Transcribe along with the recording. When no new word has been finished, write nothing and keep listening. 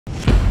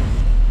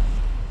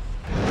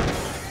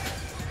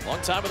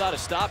Long time without a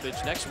stoppage.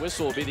 Next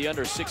whistle will be the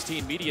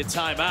under-16 media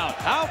timeout.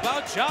 How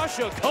about Josh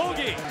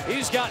Okogie?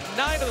 He's got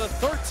 9 of the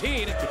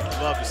 13.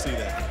 Love to see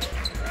that.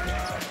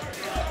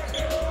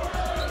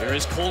 Here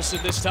is Colson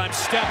this time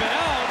stepping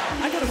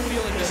out. I got a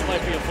feeling this might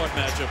be a fun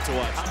matchup to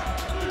watch.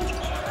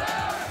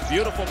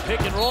 Beautiful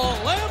pick and roll.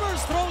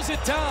 Lammers throws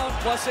it down,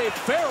 plus a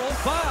Farrell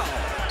foul.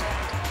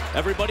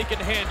 Everybody can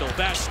handle.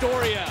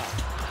 Vastoria.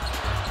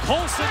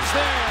 Colson's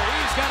there.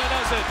 He's got a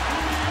dozen.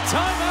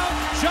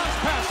 Timeout, Josh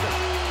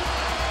Pastner.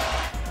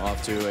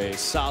 Off to a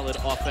solid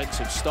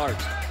offensive start.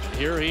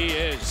 Here he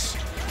is.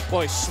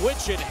 Boy,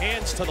 switching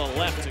hands to the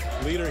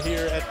left. Leader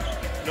here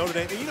at Notre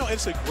Dame. And, you know,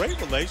 it's a great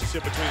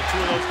relationship between the two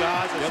of those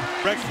guys.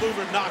 Yep. Rex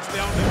Luger knocks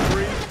down the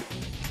three.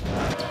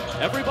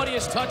 Everybody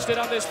has touched it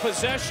on this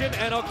possession,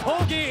 and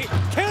Okogie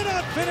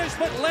cannot finish,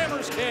 but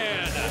Lammers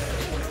can.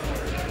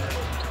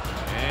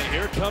 And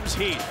here comes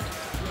Heath.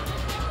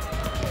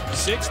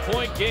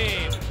 6-point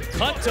game.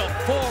 Cut to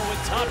 4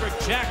 with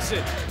Tadric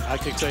Jackson. I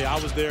can tell you, I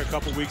was there a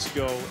couple weeks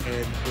ago,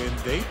 and when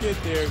they did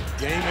their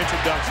game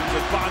introductions,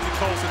 and Bonzie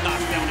Colson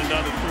knocks down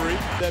another 3.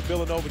 That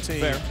Villanova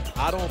team, fair.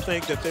 I don't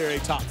think that they're a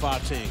top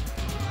 5 team.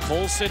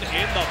 Colson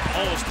in the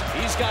post.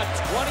 He's got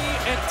 20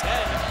 and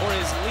 10 for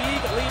his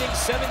league-leading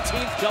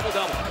 17th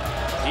double-double.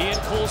 He and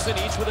Colson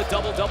each with a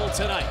double-double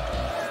tonight.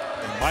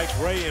 And Mike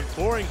Ray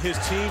imploring his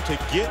team to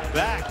get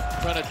back.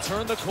 Trying to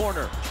turn the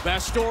corner.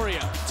 Vastoria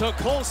to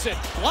Colson.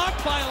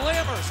 Blocked by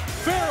Lammers.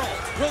 Farrell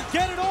will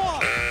get it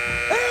off.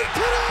 And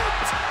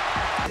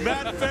connect!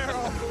 Matt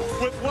Farrell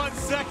with 1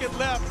 second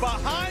left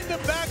behind the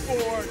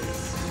backboard.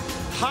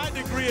 High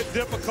degree of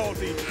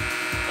difficulty.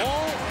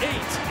 All 8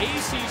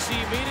 ACC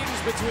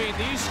meetings between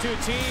these two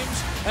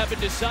teams have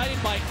been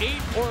decided by 8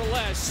 or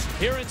less.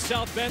 Here in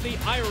South Bend, the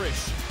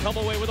Irish come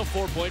away with a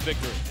 4-point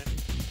victory.